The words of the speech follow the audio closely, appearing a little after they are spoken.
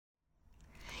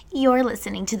You're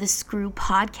listening to the Screw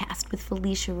Podcast with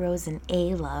Felicia Rose and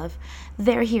ALove.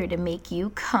 They're here to make you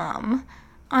come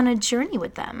on a journey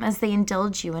with them as they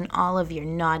indulge you in all of your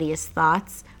naughtiest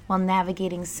thoughts while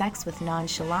navigating sex with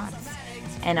nonchalance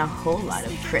and a whole lot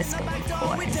of Crisco, of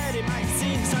course.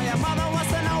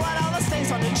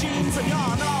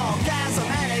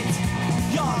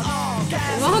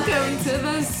 Welcome to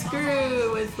the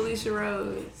Screw with Felicia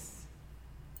Rose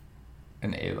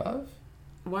and ALove.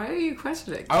 Why are you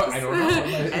questioning? Oh, I don't know.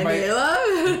 And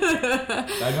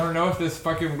ALove? I don't know if this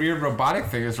fucking weird robotic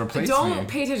thing is replacing me. Don't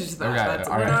pay attention to that.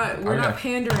 Okay, we're not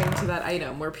pandering to that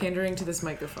item. We're pandering to this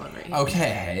microphone right here. Okay,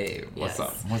 hey, what's Yes.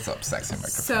 up? What's up, sexy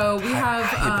microphone? So we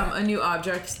have a new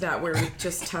object that we're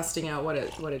just testing out what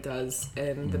it does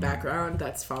in the background.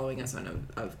 That's following us on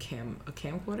a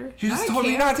camcorder. You just told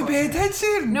me not to pay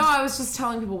attention. No, I was just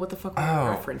telling people what the fuck we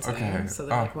were referencing. Okay. So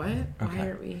they're like, what? Why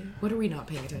aren't we? What are we not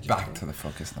paying attention to? Back to the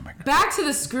focus of the microphone. Back to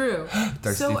the Screw.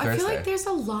 Thirsty I feel Thursday. like there's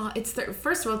a lot. It's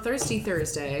first of all, Thirsty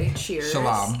Thursday. Cheers.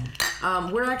 Shalom.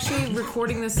 We're actually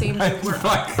recording the same day.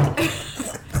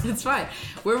 It's fine.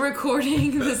 We're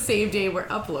recording the same day we're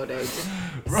uploading.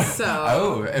 So.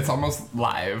 Oh, it's almost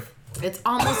live. It's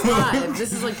almost live.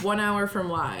 This is like 1 hour from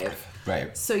live.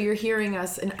 Right. So you're hearing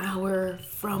us an hour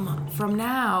from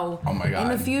now. Oh my God.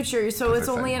 In the future. So it's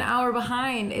only an exciting. hour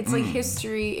behind. It's like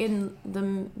history in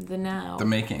the now. The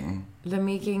making. The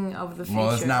making of the future. Well,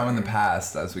 it's now in the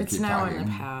past as we It's keep now talking. in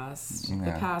the past. Yeah.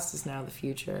 The past is now the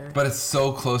future. But it's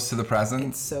so close to the present.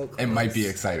 It's so close. It might be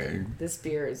exciting. This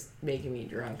beer is making me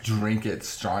drunk. Drink it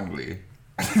strongly.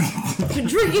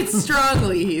 Drink it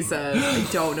strongly, he says.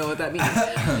 I don't know what that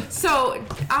means. So,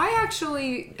 I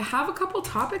actually have a couple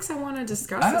topics I want to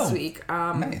discuss this week.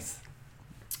 Nice.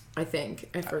 I think.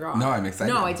 I forgot. No, I'm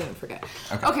excited. No, I didn't forget.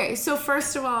 Okay, so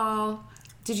first of all,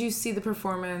 did you see the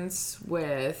performance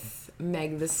with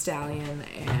Meg the Stallion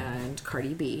and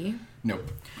Cardi B?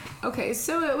 Nope. Okay,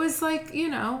 so it was like,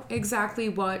 exactly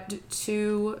what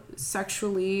two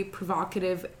sexually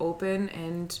provocative, open,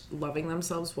 and loving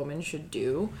themselves women should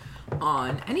do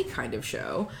on any kind of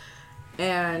show.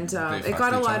 And it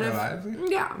got a lot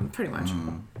of... Yeah, pretty much.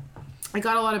 It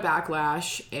got a lot of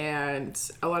backlash, and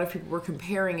a lot of people were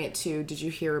comparing it to... Did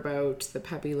you hear about the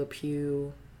Pepe Le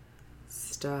Pew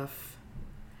stuff?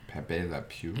 Pepe Le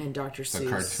Pew? And Dr. Seuss. The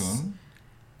cartoon?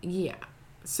 Yeah.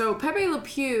 So Pepe Le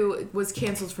Pew was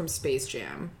canceled from Space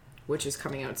Jam, which is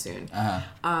coming out soon.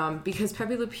 Because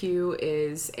Pepe Le Pew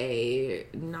is a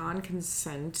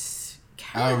non-consent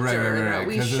character that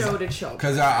we show to children.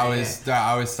 Because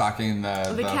I was stalking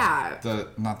the cat.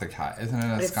 Not the cat. Isn't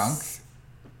it a skunk?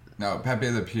 No,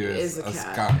 Pepe Le Pew is a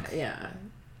skunk. Yeah.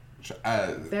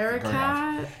 They're a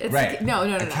cat? Right. No.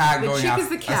 A cat going after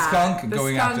the cat. A skunk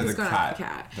going after the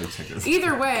cat. The chick is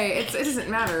Either way, it doesn't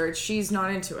matter. She's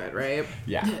not into it, right?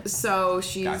 Yeah. So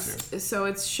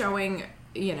it's showing,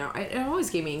 it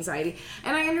always gave me anxiety.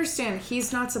 And I understand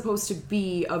he's not supposed to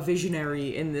be a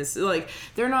visionary in this. Like,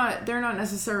 they're not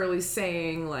necessarily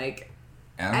saying, like,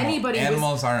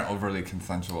 Animals aren't overly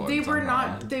consensual. They were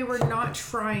not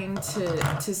trying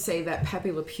to say that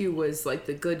Pepe Le Pew was like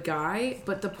the good guy,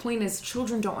 but the point is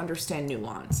children don't understand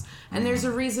nuance. And there's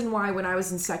a reason why when I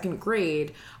was in second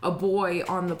grade, a boy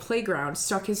on the playground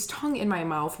stuck his tongue in my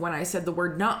mouth when I said the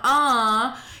word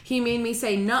nuh-uh. He made me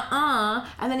say nuh-uh,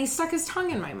 and then he stuck his tongue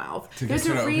in my mouth. There's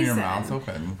a reason. Open your mouth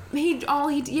open.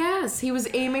 He was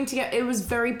aiming to get. It was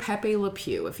very Pepe Le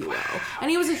Pew, if you will,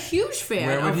 and he was a huge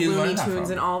fan of Looney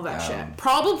Tunes and all that shit.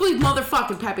 Probably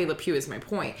motherfucking Pepe Le Pew is my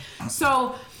point.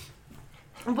 So,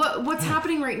 but what's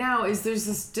happening right now is there's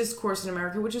this discourse in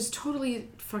America, which is totally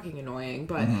fucking annoying,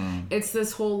 but it's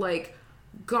this whole like,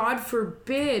 God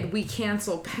forbid we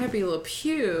cancel Pepe Le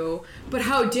Pew, but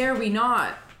how dare we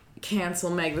not cancel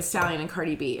Meg the Stallion and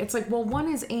Cardi B? It's like, well,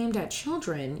 one is aimed at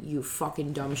children, you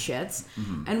fucking dumb shits,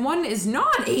 and one is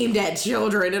not aimed at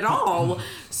children at all.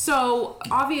 So,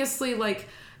 obviously, like,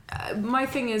 my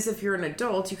thing is, if you're an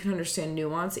adult, you can understand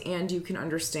nuance, and you can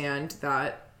understand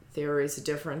that there is a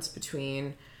difference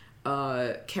between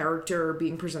a character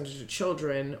being presented to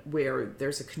children where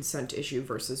there's a consent issue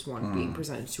versus one being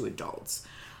presented to adults.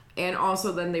 And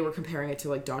also then they were comparing it to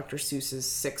like Dr. Seuss's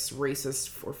 5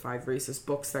 racist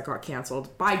books that got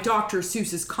canceled by Dr.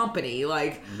 Seuss's company.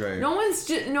 Like, no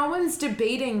one's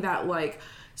debating that, like,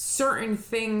 certain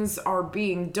things are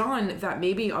being done that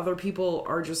maybe other people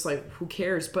are just like, who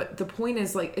cares? But the point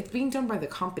is, like, it's being done by the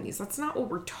companies. That's not what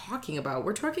we're talking about.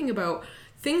 We're talking about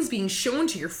things being shown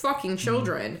to your fucking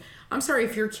children. I'm sorry,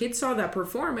 if your kid saw that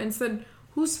performance, then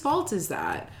Whose fault is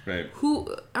that? Right.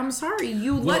 I'm sorry,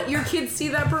 you let your kids see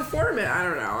that performance. I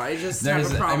don't know. I just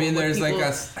have a problem with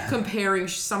people comparing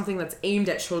something that's aimed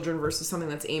at children versus something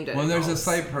that's aimed at adults. There's a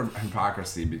slight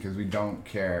hypocrisy because we don't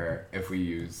care if we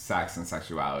use sex and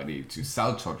sexuality to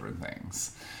sell children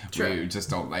things. True. We just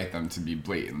don't like them to be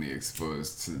blatantly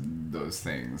exposed to those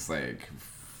things, like...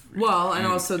 Well, and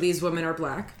also these women are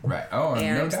black. Right. Oh,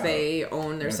 and no doubt. They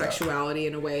own their sexuality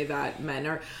in a way that men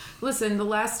are. Listen, the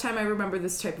last time I remember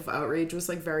this type of outrage was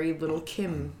like very Little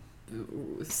Kim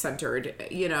centered,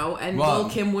 you know, and Lil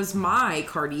Kim was my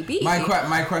Cardi B. My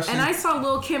question. And I saw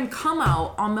Lil Kim come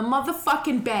out on the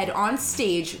motherfucking bed on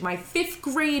stage, my 5th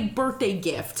grade birthday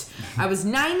gift. I was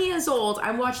 9 years old.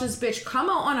 I watched this bitch come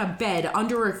out on a bed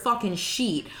under a fucking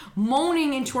sheet,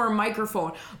 moaning into her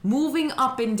microphone, moving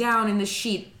up and down in the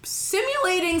sheet,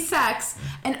 simulating sex,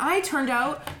 and I turned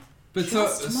out... But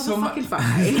just motherfucking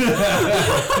fine.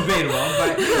 Debatable.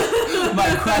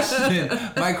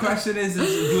 But my question is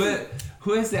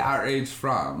who is the outrage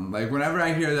from? Like, whenever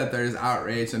I hear that there's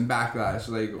outrage and backlash,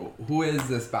 like, who is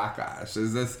this backlash?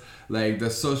 Is this like the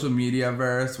social media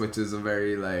verse, which is a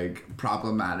very like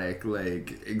problematic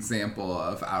like example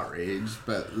of outrage?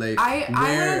 But like, I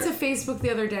went onto Facebook the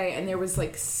other day and there was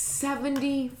like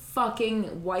 70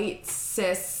 fucking white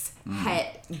cis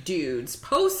het dudes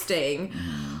posting,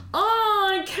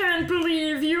 oh, I can't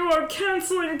believe you are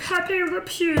canceling Pepe Le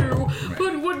Pew,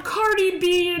 but what Cardi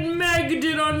B and Meg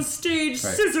did on stage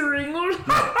scissoring.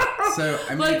 So, I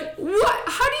mean, like, what?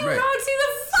 How do you not see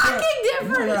the fucking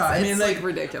difference? No, I mean, it's like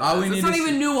ridiculous. It's not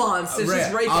even nuanced. It's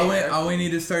just right there. All we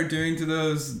need to start doing to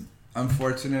those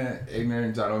unfortunate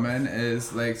ignorant gentlemen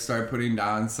is like start putting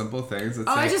down simple things. It's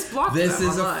I just blocked them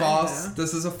online.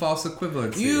 This is a false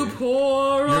equivalency. You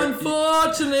poor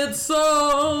unfortunate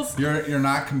souls. You're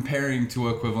not comparing two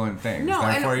equivalent things. No,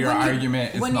 therefore your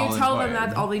argument is when you tell them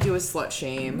that all they do is slut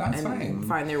shame and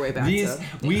find their way back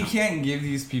we can't give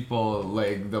these people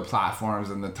like the platforms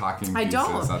and the talking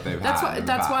pieces that they've had.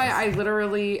 That's why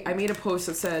I made a post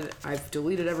that said I've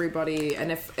deleted everybody, and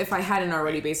if I hadn't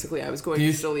already, basically I was going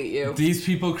to delete you. These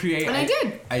people create and I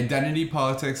did. Identity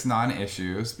politics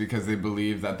non-issues because they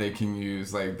believe that they can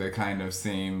use like the kind of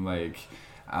same like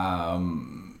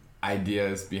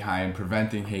ideas behind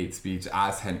preventing hate speech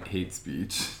as hate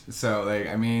speech. So like,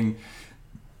 I mean,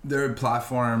 their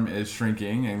platform is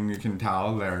shrinking and you can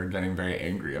tell they're getting very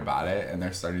angry about it and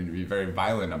they're starting to be very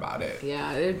violent about it.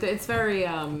 Yeah, it's very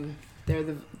they're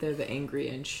the angry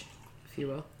inch, if you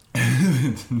will.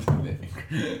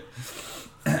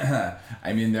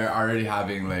 I mean, they're already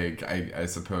having like I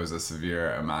suppose a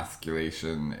severe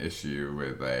emasculation issue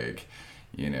with like,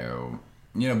 you know,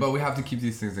 but we have to keep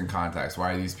these things in context.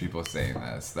 Why are these people saying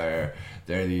this? They're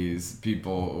these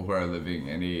people who are living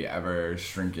in a ever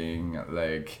shrinking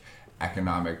like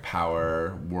economic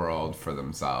power world for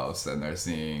themselves, and they're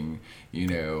seeing, you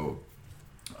know,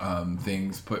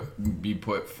 things be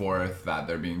put forth that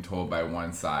they're being told by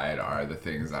one side are the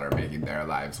things that are making their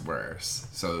lives worse.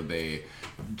 So they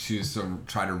choose to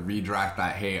try to redirect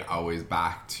that hate always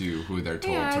back to who they're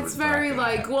told to redirect. Yeah, it's very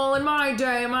like, well, in my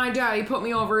day, my daddy put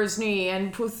me over his knee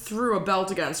and threw a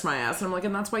belt against my ass. And I'm like,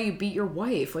 and that's why you beat your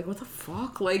wife. Like, what the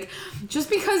fuck? Like, just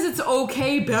because it's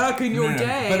okay back in your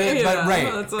day.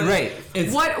 Right.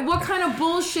 It's, what kind of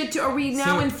bullshit are we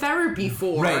now in therapy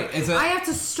for? Right. I have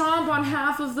to stomp on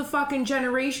half of the fucking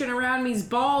generation around me's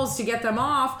balls to get them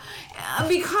off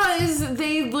because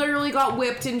they literally got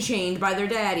whipped and chained by their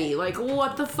daddy. Like,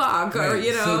 what the fuck? Right. Or,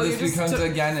 you know, so this becomes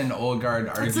again an old guard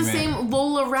argument. It's the same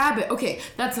Lola Rabbit. Okay,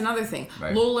 that's another thing.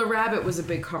 Right. Lola Rabbit was a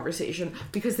big conversation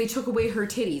because they took away her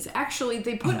titties. Actually,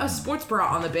 they put a sports bra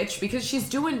on the bitch because she's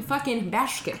doing fucking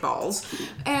basketballs,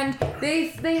 and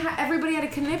everybody had a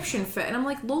conniption fit. And I'm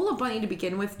like, Lola Bunny to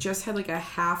begin with just had like a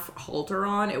half halter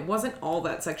on. It wasn't all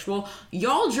that sexual.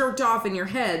 Y'all jerked off in your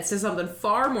heads to something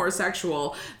far more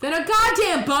sexual than a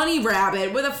goddamn bunny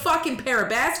rabbit with a fucking pair of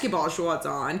basketball shorts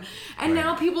on. And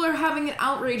now people are having an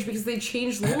outrage because they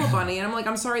changed Lola Bunny. And I'm like,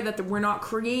 I'm sorry that we're not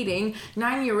creating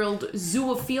 9-year-old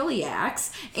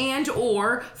zoophiliacs and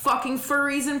or fucking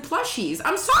furries and plushies.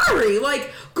 I'm sorry.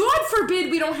 Like, God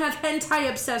forbid we don't have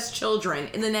hentai-obsessed children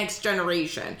in the next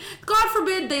generation. God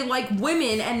forbid they like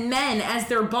women and men as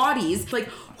their bodies. Like,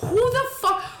 who the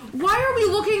fuck? Why are we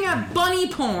looking at bunny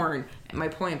porn? And my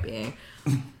point being,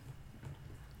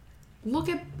 look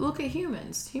at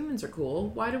humans. Humans are cool.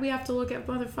 Why do we have to look at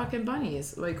motherfucking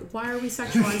bunnies? Like, why are we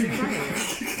sexualizing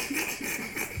bunnies?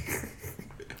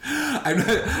 I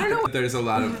don't know. There's a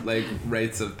lot of like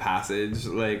rites of passage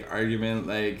like argument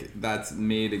like that's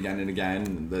made again and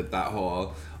again, that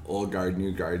whole old guard,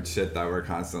 new guard shit that we're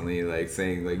constantly like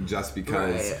saying like just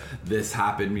because this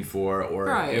happened before or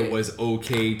it was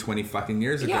okay 20 fucking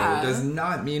years ago does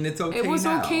not mean it's okay. It was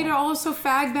now. okay to also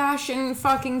fag bash and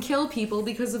fucking kill people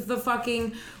because of the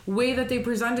fucking way that they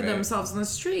presented themselves on the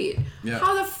street. Yeah.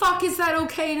 How the fuck is that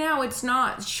okay now? It's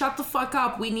not. Shut the fuck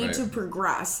up. We need to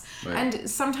progress. And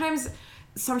sometimes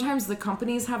the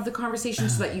companies have the conversation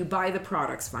so that you buy the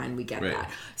products. Fine, we get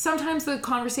that. Sometimes the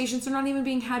conversations are not even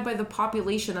being had by the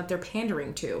population that they're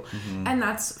pandering to. And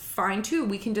that's fine too.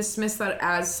 We can dismiss that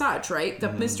as such, right? The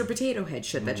Mr. Potato Head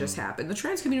shit that just happened. The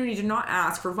trans community did not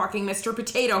ask for fucking Mr.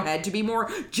 Potato Head to be more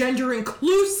gender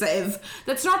inclusive.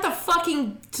 That's not the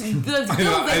fucking the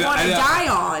hill they want to die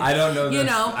on. I don't know this. You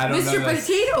know, Mr.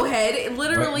 Potato Head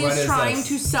literally is trying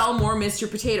to sell more Mr.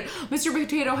 Potato. Mr.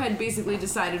 Potato Head basically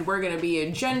decided we're going to be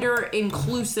a gender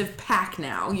inclusive pack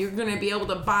now. You're going to be able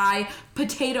to buy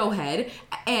Potato Head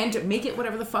and make it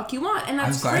whatever the fuck you want. And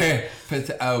that's great.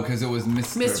 Because it was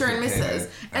Mr. and Mrs.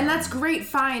 And that's great,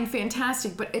 fine,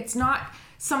 fantastic, but it's not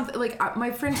something like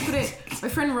my friend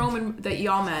Roman that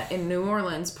y'all met in New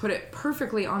Orleans put it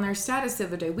perfectly on their status the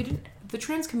other day. The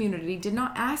trans community did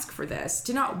not ask for this,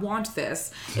 did not want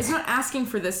this. It's not asking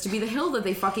for this to be the hill that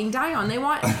they fucking die on. They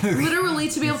want literally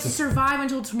to be able to survive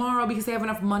until tomorrow because they have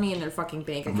enough money in their fucking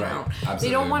bank account. They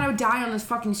don't want to die on the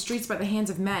fucking streets by the hands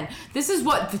of men. This is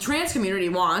what the trans community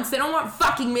wants. They don't want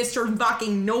fucking Mr.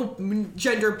 fucking no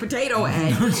gender potato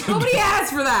head. Nobody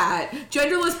asked for that.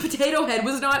 Genderless potato head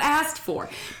was not asked for.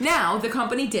 Now, the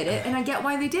company did it, and I get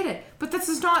why they did it. But this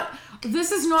is not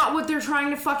what they're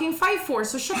trying to fucking fight for,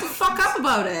 so shut the fuck up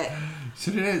about it.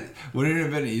 Wouldn't it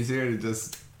have been easier to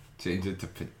just change it to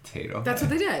potato head? That's what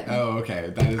they did. Oh,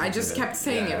 okay. I just kept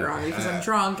saying it wrong because I'm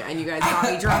drunk and you guys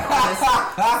got me drunk on this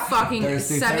fucking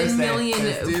 7 million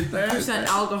 %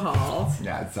 alcohol.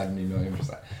 Yeah, it's 70 million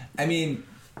 %. I mean,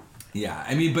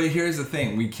 but here's the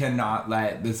thing. We cannot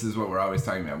this is what we're always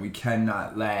talking about. We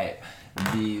cannot let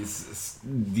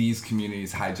these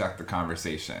communities hijack the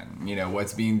conversation. You know,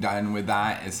 what's being done with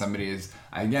that is somebody is,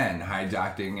 again,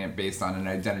 hijacking it based on an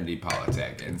identity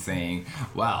politic and saying,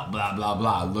 well, blah, blah,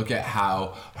 blah. Look at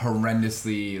how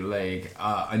horrendously,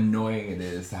 annoying it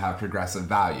is to have progressive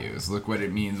values. Look what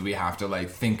it means we have to,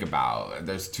 think about.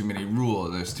 There's too many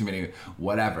rules. There's too many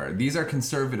whatever. These are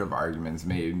conservative arguments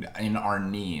made in our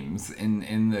names,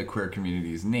 in the queer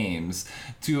community's names,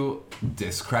 to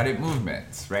discredit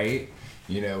movements, right?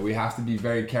 You know, we have to be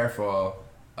very careful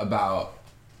about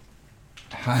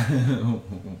how...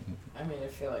 I mean, I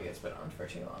feel like it's been on for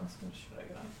too long, so should I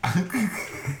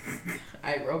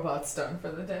go? iRobot's done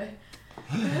for the day.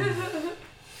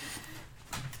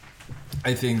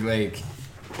 I think,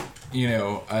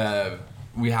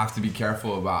 we have to be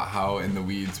careful about how in the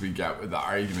weeds we get with the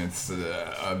arguments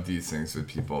of these things with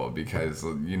people because,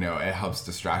 it helps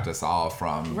distract us all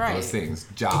from those things.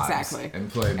 Jobs,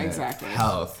 employment,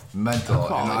 health, mental,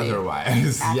 equality, and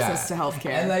otherwise. Access to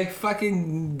healthcare. And,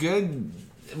 fucking good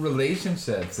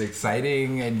relationships,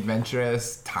 exciting,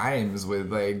 adventurous times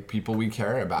with, people we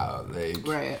care about.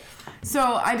 Right. So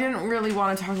I didn't really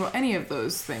want to talk about any of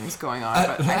those things going on,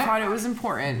 but I thought it was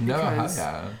important because...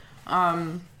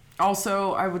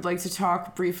 Also, I would like to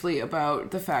talk briefly about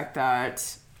the fact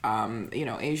that,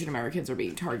 Asian Americans are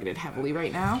being targeted heavily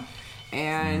right now.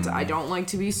 And I don't like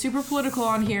to be super political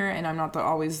on here, and I'm not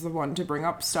always the one to bring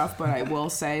up stuff, but I will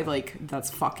say,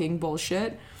 that's fucking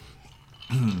bullshit.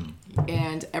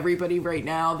 And everybody right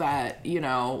now that,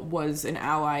 was an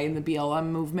ally in the BLM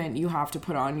movement, you have to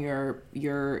put on your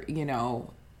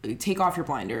take off your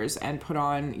blinders and put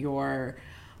on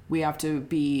we have to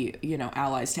be,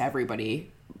 allies to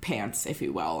everybody pants, if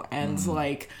you will, and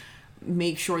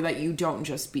make sure that you don't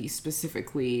just be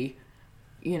specifically,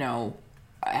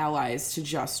 allies to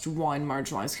just one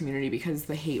marginalized community, because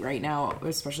the hate right now,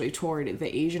 especially toward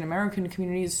the Asian American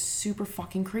community, is super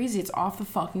fucking crazy. It's off the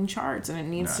fucking charts, and it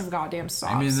needs to goddamn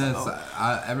stop. I mean,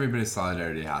 everybody's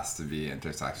solidarity has to be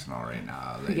intersectional right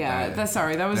now.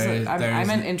 I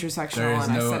meant intersectional,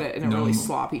 and I said it in a really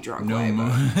sloppy, drunk way.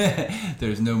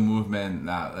 There's no movement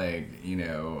that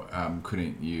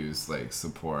couldn't use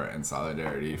support and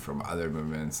solidarity from other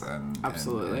movements and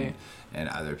absolutely. And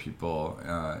other people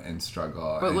in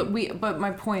struggle. But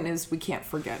my point is we can't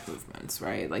forget movements,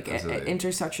 right?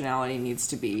 Intersectionality needs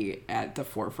to be at the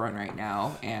forefront right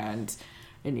now, and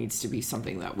it needs to be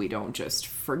something that we don't just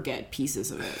forget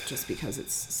pieces of it just because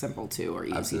it's simple to or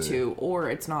easy to, or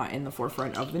it's not in the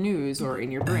forefront of the news or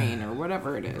in your brain or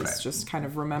whatever it is. Right. Just kind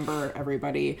of remember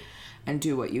everybody and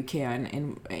do what you can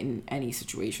in any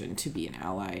situation to be an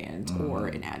ally and or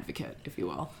an advocate, if you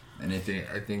will. And I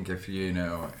think if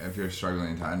you're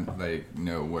struggling to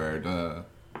know where to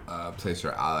place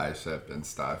your allyship and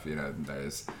stuff, you know,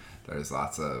 there's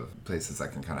lots of places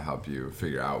that can kind of help you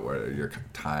figure out where your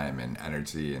time and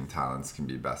energy and talents can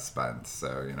be best spent.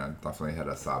 So, you know, definitely hit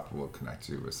us up. We'll connect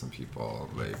you with some people,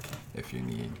 like, if you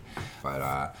need.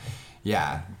 But,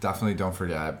 yeah, definitely don't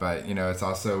forget. But, you know, it's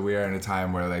also, we are in a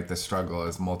time where, like, the struggle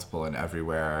is multiple and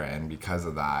everywhere. And because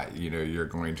of that, you know, you're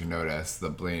going to notice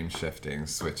the blame shifting,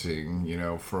 switching, you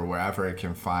know, for wherever it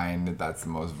can find that's the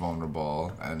most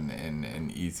vulnerable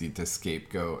and easy to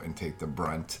scapegoat and take the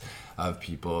brunt of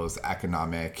people's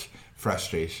economic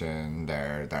frustration,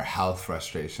 their health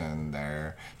frustration,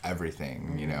 their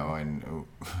everything, you know, and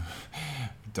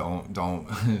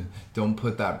don't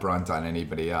put that brunt on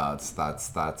anybody else.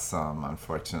 That's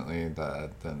unfortunately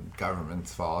the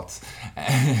government's fault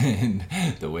and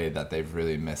the way that they've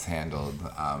really mishandled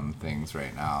things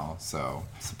right now. So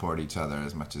support each other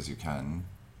as much as you can.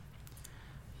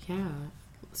 Yeah.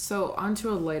 So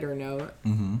onto a lighter note.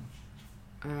 Mm-hmm.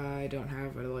 I don't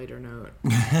have a lighter note.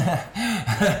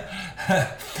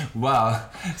 Well,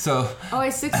 so... Oh, I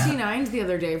 69'd the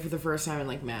other day for the first time in,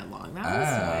 like, mad long. That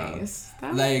was nice.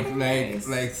 That was nice.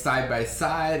 Like side by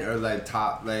side or, like,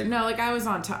 top, like... No, like, I was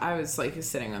on top. I was, like,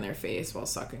 sitting on their face while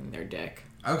sucking their dick.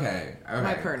 Okay.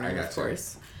 My partner, of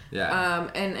course. Yeah.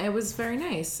 And it was very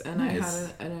nice. And nice.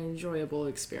 I had an enjoyable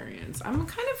experience. I'm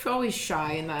kind of always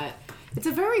shy in that it's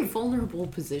a very vulnerable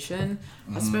position,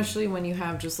 especially when you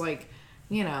have just, like...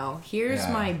 You know, here's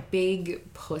my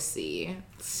big pussy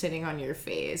sitting on your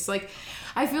face. Like,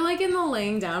 I feel like in the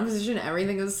laying down position,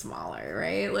 everything is smaller,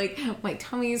 right? Like, my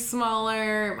tummy's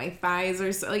smaller, my thighs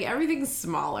are, like, everything's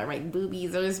smaller. My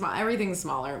boobies are small, everything's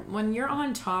smaller. When you're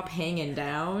on top hanging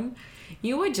down,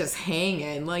 you would just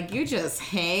hanging. Like, you just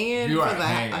hanging. You are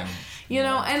hanging. You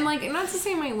know, and, like, not to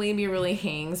say my labia really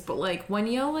hangs, but, like, when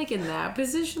you're, like, in that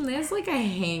position, there's, like, a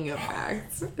hang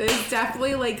effect. There's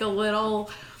definitely, like, a little...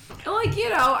 Like, you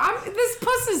know, this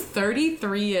puss is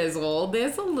 33 years old.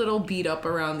 There's a little beat up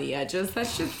around the edges. That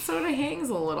shit sort of hangs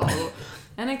a little.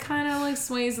 And it kind of, like,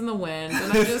 sways in the wind.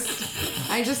 And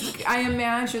I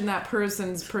imagine that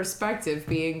person's perspective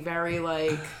being very,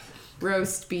 like,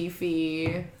 roast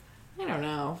beefy. I don't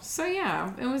know. So,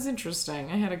 yeah, it was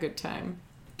interesting. I had a good time.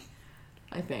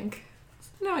 I think.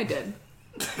 No, I did.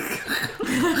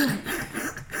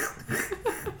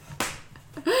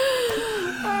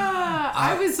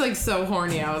 I was like so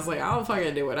horny. I was like, I'll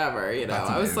fucking do whatever, you know.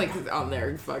 I was like on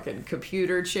their fucking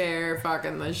computer chair,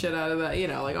 fucking the shit out of that, you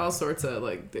know, like all sorts of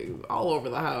like all over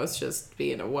the house, just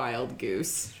being a wild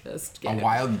goose, just getting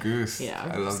wild goose.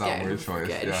 Yeah, I love that word choice.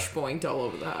 Getting spoinked all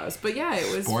over the house, but yeah,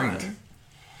 it was fun.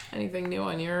 Anything new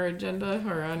on your agenda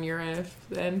or on your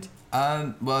end?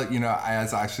 Well, you know, I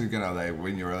was actually gonna like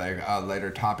when you were like later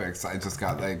topics. I just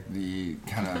got like the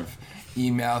kind of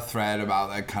email thread about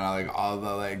like kind of like all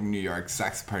the like New York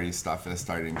sex party stuff is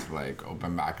starting to like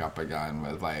open back up again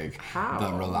with like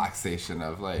the relaxation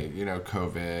of like, you know,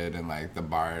 COVID and like the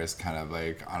bars kind of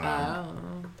like on a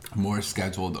more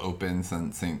scheduled open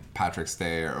since St. Patrick's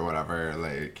Day or whatever.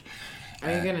 Like,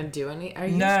 are you gonna do any? Are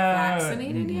you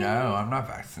vaccinated yet? No, I'm not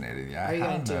vaccinated yet. Are you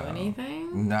gonna do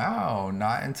anything? No,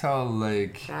 not until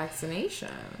like vaccination.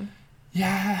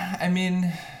 Yeah, I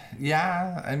mean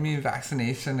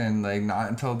vaccination and like not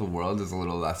until the world is a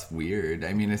little less weird.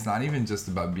 I mean, it's not even just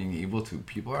about being able to.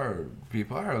 People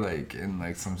are like in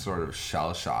like some sort of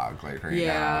shell shock like right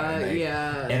now. And,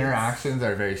 like, interactions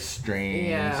are very strange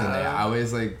and they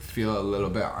always like feel a little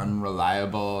bit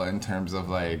unreliable in terms of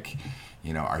like,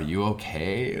 you know, are you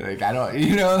okay? Like, I don't,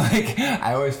 you know, like,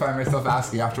 I always find myself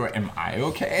asking afterward, am I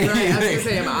okay? Right, I was going to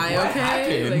say, am I okay?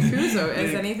 Happened? Like, who's okay?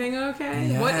 Is anything okay?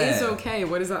 Yeah. What is okay?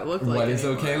 What does that look like? What does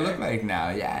okay look like now?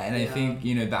 Yeah, and I think,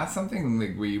 you know, that's something,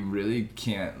 like, we really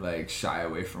can't, like, shy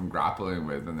away from grappling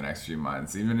with in the next few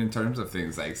months, even in terms of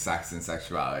things like sex and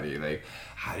sexuality. Like,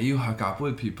 how do you hook up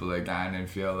with people again and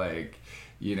feel like,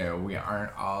 you know, we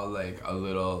aren't all like a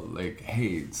little like,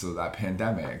 hey, so that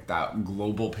pandemic, that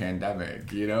global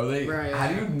pandemic, you know, like, how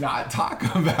do you not talk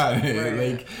about it?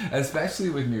 Right. Like,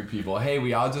 especially with new people. Hey,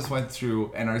 we all just went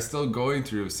through and are still going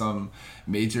through some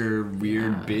major,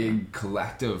 weird, big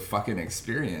collective fucking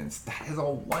experience. That is a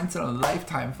once in a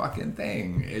lifetime fucking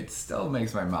thing. It still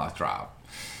makes my mouth drop.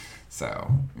 So,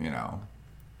 you know.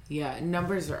 Yeah,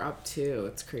 numbers are up too.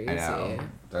 It's crazy. I know.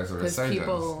 There's a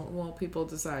resurgence. People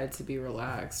decide to be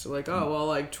relaxed. Like, oh, well,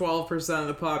 like 12% of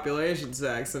the population's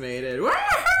vaccinated.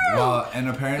 Well, and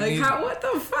apparently, like, what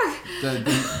the fuck?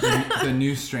 the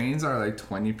new strains are like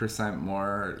 20%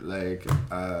 more like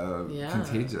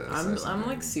contagious. I'm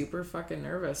like super fucking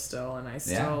nervous still, and I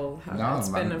still have. No, it's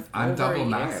been I'm over double a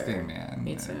masking, year. man.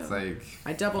 Me too. It's like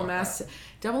I double mask.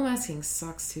 Double masking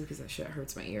sucks too because that shit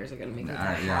hurts my ears. I gotta make it a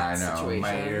I know. situation.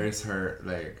 My ears hurt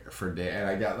like for days, and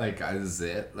I got like a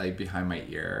zit like behind my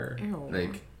ear. Ew.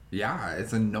 Like. Yeah,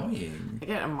 it's annoying. I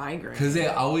get a migraine. Because they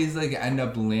always like end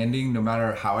up landing, no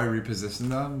matter how I reposition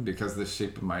them, because the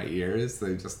shape of my ears,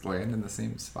 they just land in the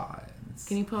same spot.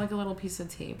 Can you put like a little piece of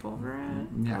tape over it?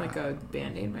 Yeah. Like a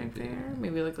Band-Aid right there?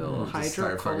 Maybe like a little Just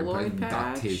start fucking hydrocolloid putting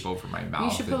patch? duct tape over my mouth.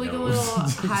 You should put like a little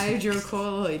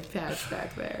hydrocolloid patch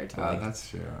back there to like that's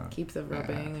true. keep the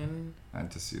rubbing and... I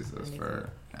just use those for,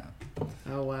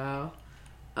 Oh, wow.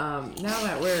 Now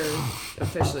that we're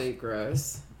officially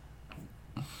gross...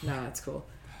 Nah, it's cool.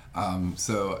 Are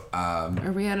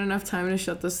we at enough time to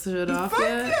shut this shit off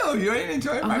yet? Fuck you! You ain't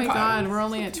enjoying my Oh my pod. god, we're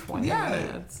only at 20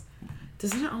 minutes.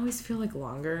 Doesn't it always feel like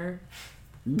longer?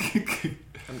 I'm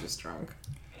just drunk.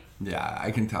 Yeah,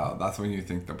 I can tell. That's when you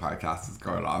think the podcast is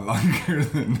going on longer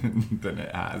than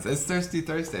it has. It's Thirsty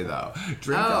Thursday, though.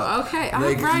 Drink up. Okay.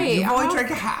 Like, right. You've only drank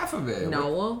half of it.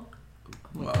 No.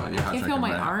 Well, I can't feel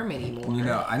my arm anymore. You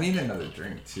know, I need another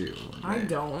drink, too. I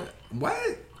don't.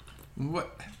 What?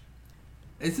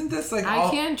 Isn't this like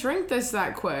I can't drink this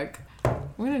that quick.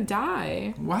 I'm gonna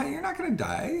die. Why? You're not gonna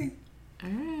die?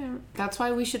 Alright. That's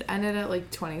why we should end it at like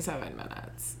 27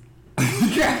 minutes.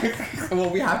 Well,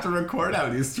 we have to record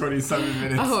out these 27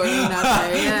 minutes. Oh, we're not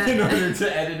there yet. In order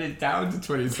to edit it down to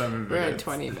 27 minutes. We're at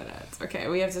 20 minutes. Okay,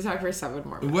 we have to talk for 7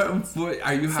 more minutes. What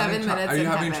are you having? 7 minutes Are you in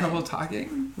having heaven. trouble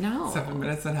talking? No. 7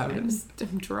 minutes in heaven.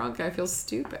 I'm drunk. I feel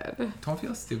stupid. Don't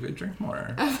feel stupid. Drink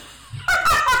more.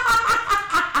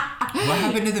 What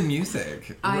happened to the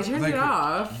music? I turned it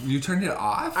off. You turned it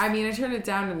off? I mean, I turned it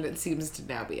down and it seems to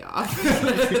now be off.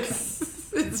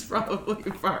 It's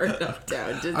probably far enough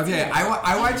down. Okay,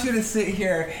 I want you to sit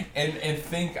here and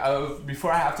think of,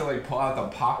 before I have to like pull out the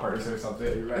poppers or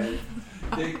something, right?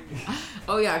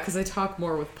 Oh yeah, because I talk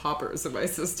more with poppers in my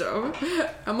system.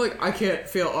 I'm like, I can't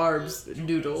feel arms,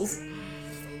 noodles.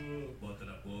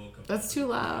 That's too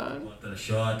loud. Okay.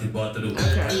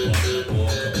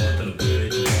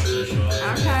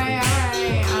 Okay,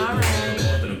 alright.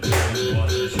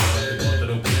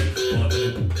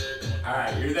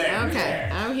 Alright, you're there. Okay,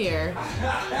 I'm here.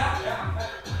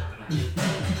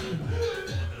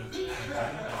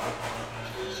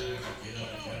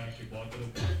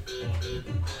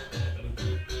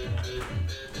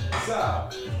 So,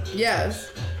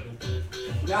 Yes.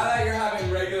 now that you're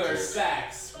having regular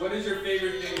sex, what is your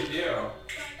favorite thing to do?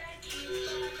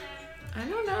 I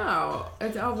don't know.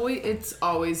 It's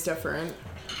always different.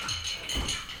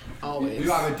 Always.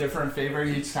 You have a different favorite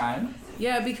each time?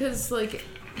 Yeah, because like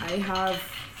I have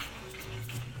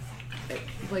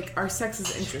like our sex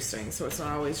is interesting, so it's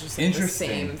not always just like, the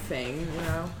same thing, you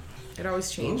know. It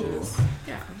always changes. Ooh.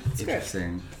 Yeah, it's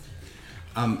interesting.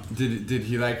 Good. Did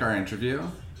he like our interview?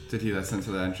 Did he listen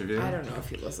to the interview? I don't know if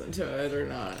he listened to it or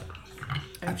not.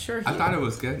 I'm sure he I thought it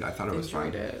was good. I thought it was fun.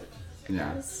 Enjoyed it.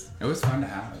 Yeah. It was fun to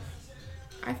have.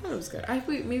 I thought it was good.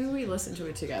 Maybe we listened to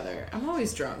it together. I'm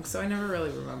always drunk, so I never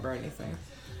really remember anything.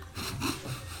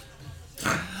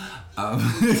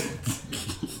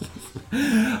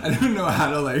 I don't know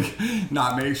how to like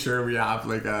not make sure we have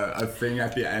like a thing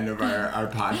at the end of our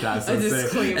podcast that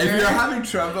say, if you're having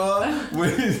trouble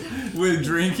with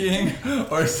drinking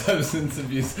or substance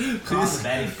abuse, please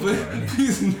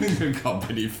call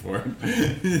Betty Ford.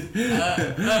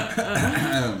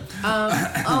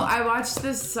 I watched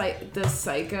the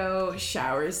Psycho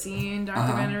shower scene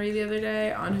documentary the other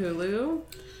day on Hulu.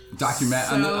 On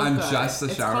just the shower scene?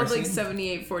 It's called like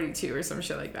 7842 or some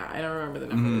shit like that. I don't remember the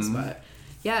numbers, but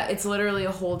yeah, it's literally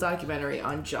a whole documentary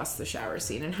on just the shower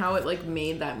scene and how it like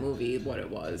made that movie what it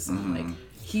was. And like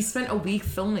he spent a week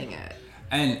filming it.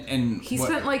 And he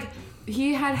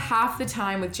had half the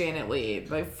time with Janet Leigh,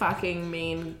 the fucking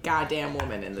main goddamn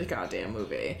woman in the goddamn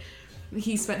movie.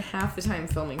 He spent half the time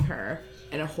filming her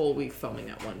and a whole week filming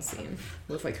that one scene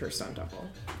with like her stunt double.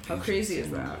 How crazy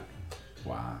is that?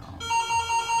 Wow.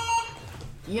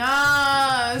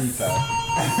 Yes!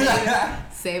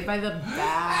 Saved by the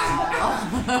bell.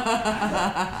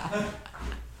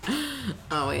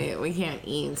 Oh wait, we can't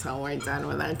eat until we're done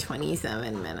with our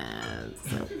 27 minutes.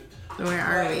 Where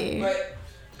are we?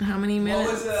 How many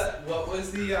minutes? What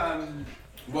was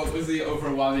the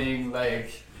overwhelming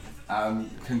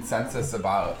consensus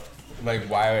about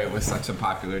why it was such a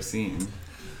popular scene?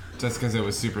 Just because it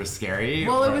was super scary?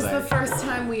 Well, it was the first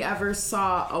time we ever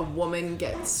saw a woman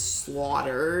get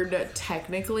slaughtered,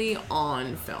 technically,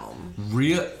 on film.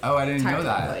 Real? Oh, I didn't know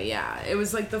that. Yeah. It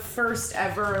was like the first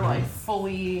ever, like,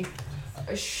 fully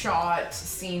shot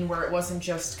scene where it wasn't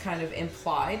just kind of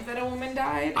implied that a woman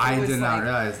died. I did not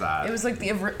realize that. It was like the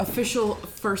official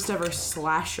first ever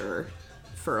slasher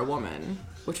for a woman,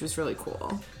 which was really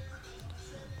cool.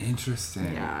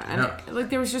 Interesting. Yeah, and like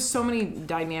there was just so many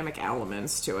dynamic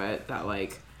elements to it that,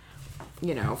 like,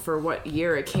 you know, for what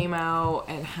year it came out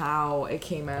and how it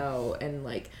came out and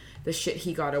like the shit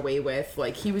he got away with.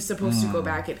 Like he was supposed to go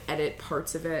back and edit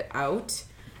parts of it out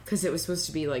because it was supposed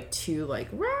to be like too like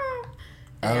rah.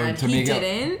 And he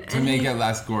didn't. To make it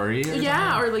less gory?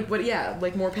 Or like what? Yeah,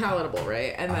 like more palatable,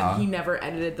 right? And then he never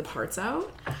edited the parts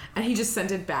out, and he just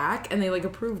sent it back, and they like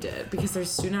approved it because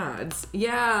there's stunads.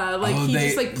 Yeah, like he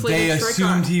just like played a trick. They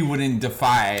assumed he wouldn't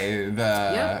defy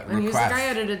the and he was like, I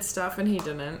edited stuff, and he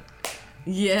didn't.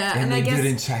 Yeah, and I guess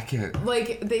didn't check it.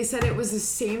 Like they said, it was the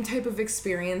same type of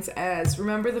experience as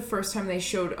remember the first time they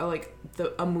showed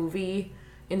a movie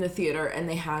in the theater and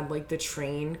they had like the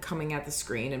train coming at the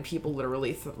screen and people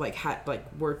literally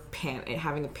were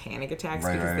having a panic attacks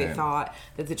because they thought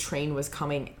that the train was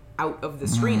coming out of the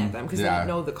screen at them because they didn't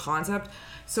know the concept.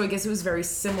 So I guess it was very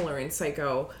similar in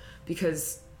Psycho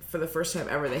because for the first time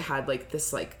ever they had like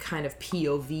this like kind of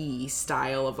POV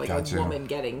style of like a woman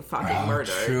getting fucking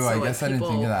murdered. True, so, I like, guess I didn't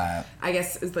think of that. I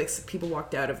guess it's like people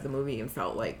walked out of the movie and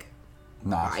felt like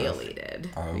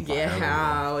violated.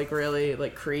 Like really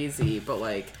like crazy, but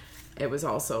like it was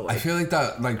also like I feel like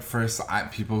that like first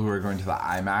people who are going to the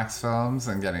IMAX films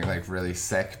and getting like really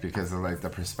sick because of like the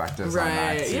perspectives on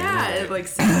that too. Like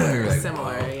similar,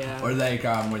 or like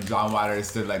when John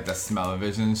Waters did like the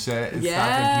smell-o-vision shit and stuff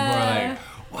and people were like,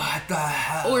 what the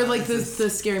hell? Or like the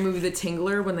scary movie The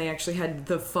Tingler when they actually had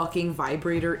the fucking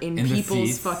vibrator in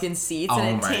people's fucking seats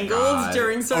and it tingled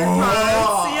during certain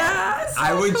parts. Yes.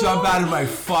 I would jump out of my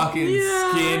fucking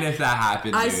skin if that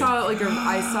happened. I saw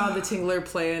The Tingler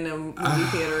play in a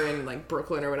movie theater in like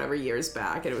Brooklyn or whatever years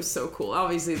back and it was so cool.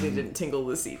 Obviously they didn't tingle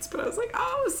the seats, but I was like,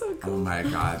 oh, it was so cool. Oh my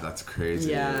god, that's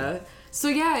crazy. Yeah. So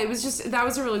yeah, it was just that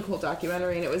was a really cool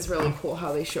documentary, and it was really cool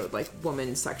how they showed like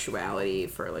women's sexuality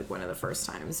for like one of the first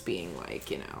times being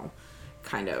like, you know,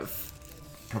 kind of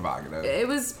provocative. It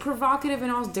was provocative in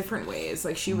all different ways.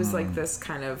 Like she was like this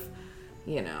kind of,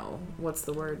 you know, what's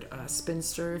the word,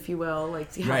 spinster, if you will, like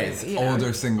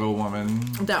older single woman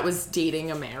that was dating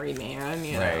a married man,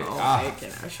 you know, like you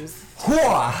know she was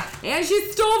and she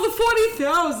stole the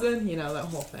 40,000, you know, that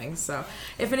whole thing. So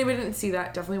if anybody didn't see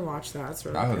that, definitely watch that. It's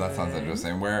really good. That sounds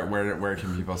interesting. Where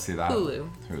can people see that? Hulu.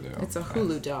 It's a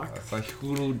Hulu doc. It's like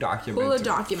Hulu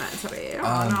documentary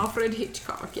on Alfred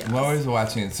Hitchcock. Yes. What was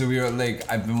watching? So we were like,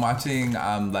 I've been watching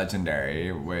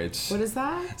Legendary, which what is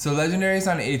that? So Legendary is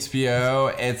on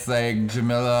HBO. It's like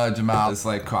Jamal's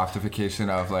like co-optification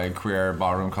of like queer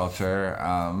ballroom culture.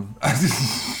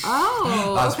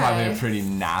 That's probably a pretty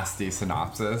nasty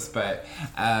synopsis, but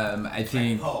I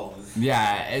think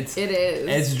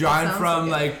it's drawn from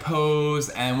like Pose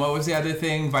and what was the other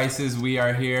thing? Vice's We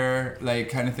Are Here, like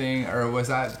kind of thing, or was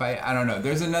that I don't know.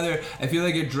 There's another. I feel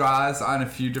like it draws on a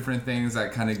few different things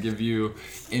that kind of give you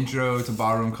intro to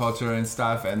ballroom culture and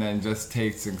stuff, and then just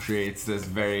takes and creates this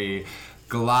very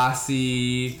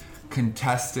glossy,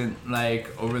 contestant, like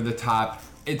over the top.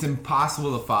 It's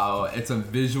impossible to follow. It's a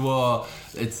visual.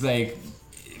 It's like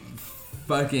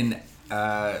fucking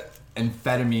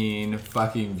amphetamine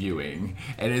fucking viewing,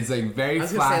 and it's like very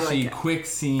flashy, quick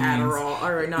scenes. Adderall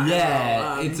or not?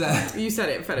 Yeah, Adderall. You said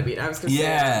amphetamine. I was gonna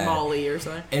say Molly or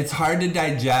something. It's hard to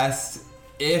digest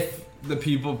if the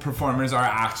performers are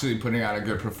actually putting out a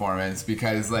good performance,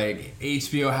 because like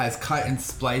HBO has cut and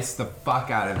spliced the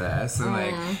fuck out of this, and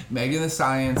like Megan Thee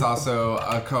Stallion's also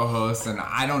a co-host, and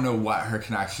I don't know what her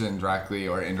connection directly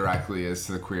or indirectly is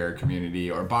to the queer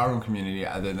community or ballroom community,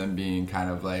 other than being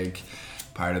kind of like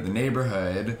part of the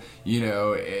neighborhood, you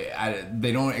know.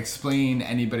 They don't explain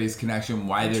anybody's connection,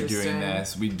 why they're doing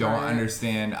this. We don't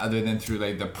understand, other than through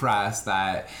like the press,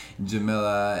 that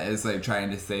Jamila is like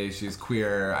trying to say she's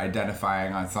queer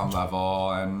identifying on some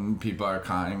level, and people are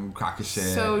calling crack of shit.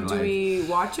 So do we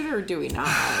watch it or do we not?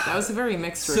 That was a very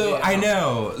mixed review. So I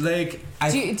know, like,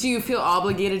 do you feel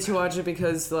obligated to watch it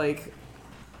because like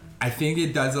I think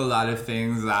it does a lot of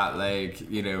things that like,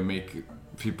 you know, make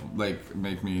people like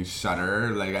make me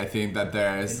shudder. Like I think that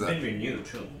there's it's been renewed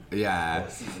too. Yeah,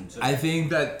 I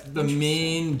think that the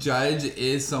main judge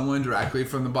is someone directly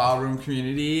from the ballroom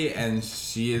community, and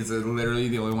she is literally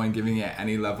the only one giving it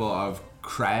any level of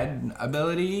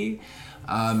credibility.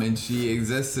 and she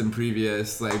exists in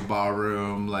previous like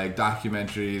ballroom like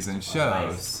documentaries and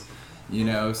shows. You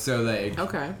know, so like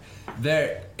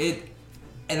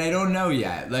and I don't know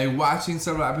yet. Like, watching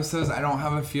several episodes, I don't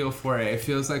have a feel for it. It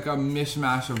feels like a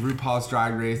mishmash of RuPaul's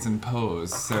Drag Race and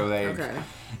Pose. So, like,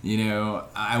 you know,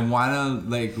 I want to,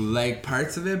 like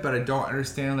parts of it, but I don't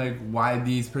understand, like, why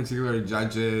these particular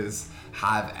judges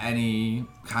have any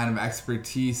kind of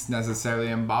expertise necessarily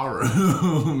in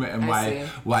ballroom and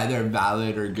why they're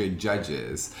valid or good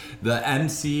judges. The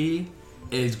MC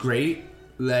is great.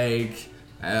 Like,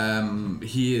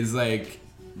 he is, like,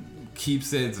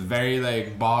 keeps it very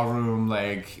like ballroom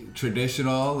like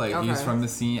traditional, like he's from the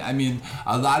scene. I mean,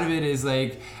 a lot of it is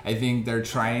like, I think they're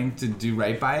trying to do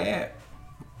right by it,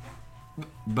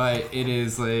 but it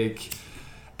is like,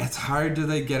 it's hard to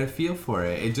like get a feel for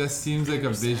it. It just seems like a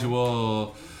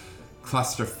visual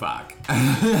clusterfuck.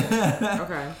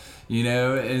 You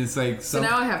know, and it's like so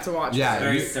now I have to watch it.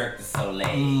 Very Cirque du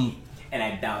Soleil, and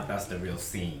I doubt that's the real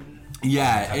scene.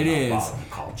 Yeah, it is.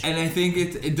 And I think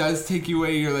it does take you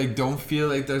away. You're like, don't feel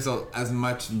like there's as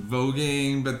much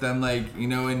voguing, but then like, you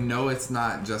know, and no, it's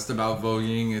not just about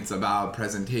voguing. It's about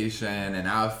presentation and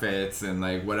outfits and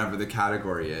like whatever the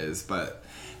category is. But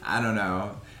I don't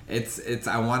know. It's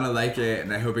I want to like it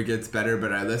and I hope it gets better,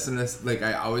 but I listen to like,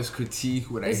 I always critique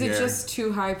what I hear. Is it just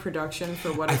too high production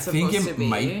for what it's supposed to be? I think it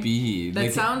might be. That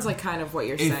like, sounds like kind of what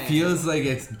you're saying. It feels like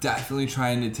it's definitely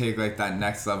trying to take like that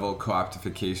next level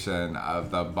co-optification of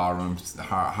the ballroom,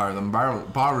 Harlem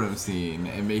ballroom scene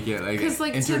and make it like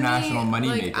an international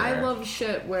moneymaker. I love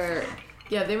shit where,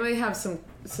 yeah, they might have some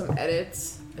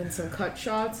edits and some cut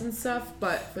shots and stuff,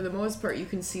 but for the most part, you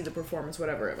can see the performance,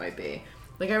 whatever it might be.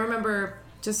 Like, I remember,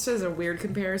 just as a weird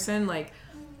comparison, like,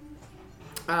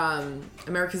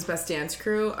 America's Best Dance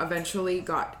Crew eventually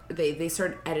they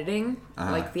started editing,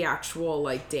 like, the actual,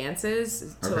 like,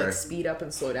 dances to, like, speed up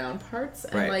and slow down parts.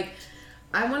 And, like,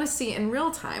 I want to see it in real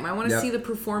time. I want to see the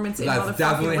performance in That's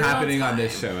definitely happening on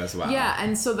this show as well. Yeah,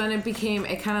 and so then it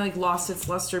kind of, like, lost its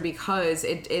luster because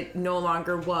it no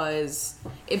longer was...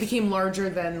 It became larger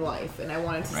than life, and I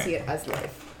wanted to see it as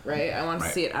life. Right? I want to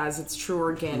see it as its true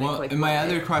organic. Well, like, and my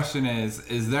other question is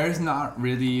there's not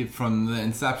really, from the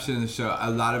inception of the show,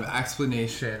 a lot of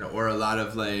explanation or a lot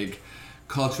of, like,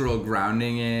 cultural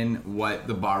grounding in what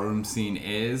the ballroom scene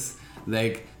is.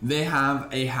 Like, they have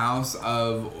a house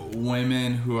of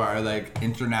women who are, like,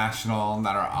 international,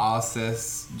 that are all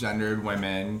cisgendered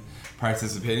women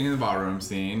participating in the ballroom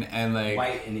scene, and like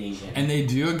white and Asian, and they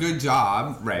do a good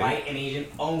job, right? White and Asian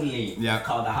only. Yeah. It's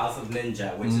called the House of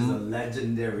Ninja, which is a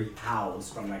legendary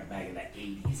house from like back in the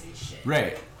 80s and shit.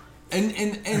 Right.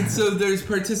 And so there's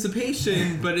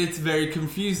participation, but it's very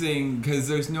confusing because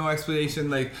there's no explanation.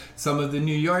 Like, some of the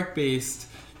New York based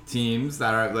teams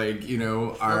that are like, you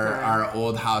know, our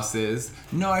old houses,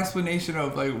 no explanation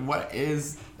of like what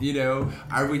is, you know,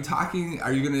 are you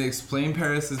going to explain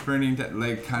Paris is Burning,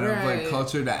 like, kind of like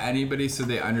culture to anybody so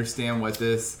they understand what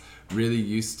this really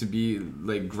used to be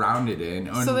like grounded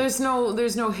in? So there's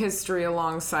no history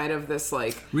alongside of this,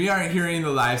 like, we aren't hearing the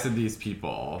lives of these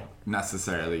people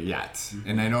necessarily yet,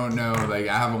 and I don't know, like,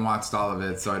 I haven't watched all of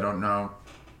it, so I don't know.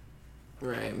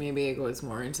 Right, maybe it goes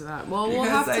more into that. Well, because, we'll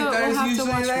have to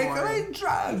watch more. Like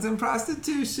drugs and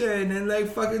prostitution and like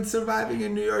fucking surviving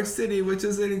in New York City, which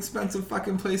is an expensive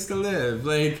fucking place to live.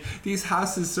 Like, these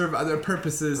houses serve other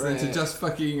purposes than to just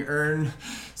fucking earn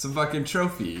some fucking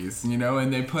trophies, you know.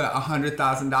 And they put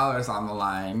 $100,000 on the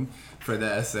line for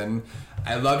this, and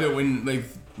I love it when like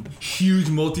huge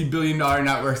multi-billion-dollar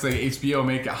networks like HBO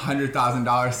make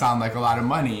 $100,000 sound like a lot of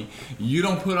money. You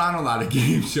don't put on a lot of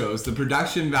game shows. The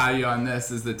production value on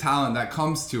this is the talent that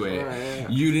comes to it. Right.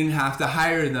 You didn't have to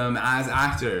hire them as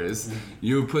actors.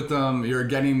 You're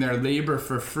getting their labor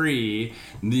for free.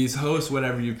 These hosts,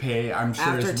 whatever you pay, I'm sure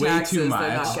after is taxes, way too much.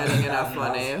 They're not getting enough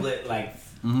money. Split like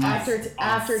after 6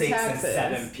 taxes.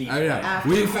 and 7 people. Oh,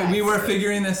 yeah. We were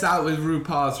figuring this out with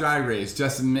RuPaul's Drag Race,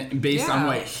 just based on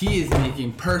what he is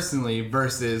making personally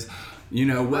versus, you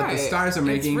know, what the stars are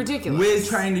making. It's ridiculous. With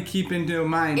trying to keep into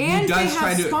mind, and he does they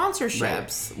have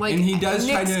sponsorships, like, and he does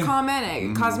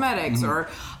NYX Cosmetics or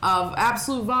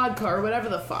Absolute Vodka or whatever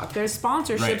the fuck. There's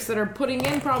sponsorships that are putting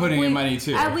in money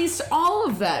too. At least all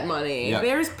of that money. Yep.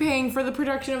 They're paying for the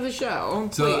production of the show.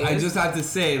 So please. I just have to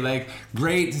say, like,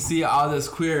 great to see all this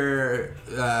queer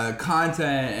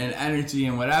content and energy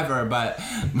and whatever, but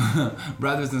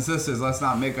brothers and sisters, let's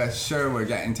not make us sure we're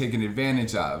getting taken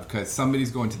advantage of, because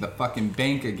somebody's going to the fucking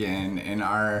bank again in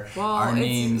our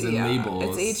names and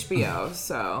labels. It's HBO,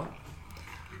 so.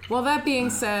 Well, that being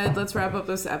said, let's wrap up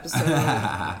this episode.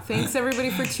 Thanks everybody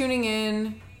for tuning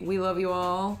in. We love you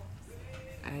all.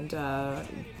 And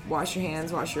wash your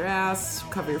hands, wash your ass,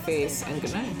 cover your face, and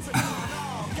good night.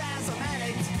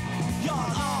 You're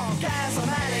an orgasm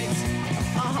addict.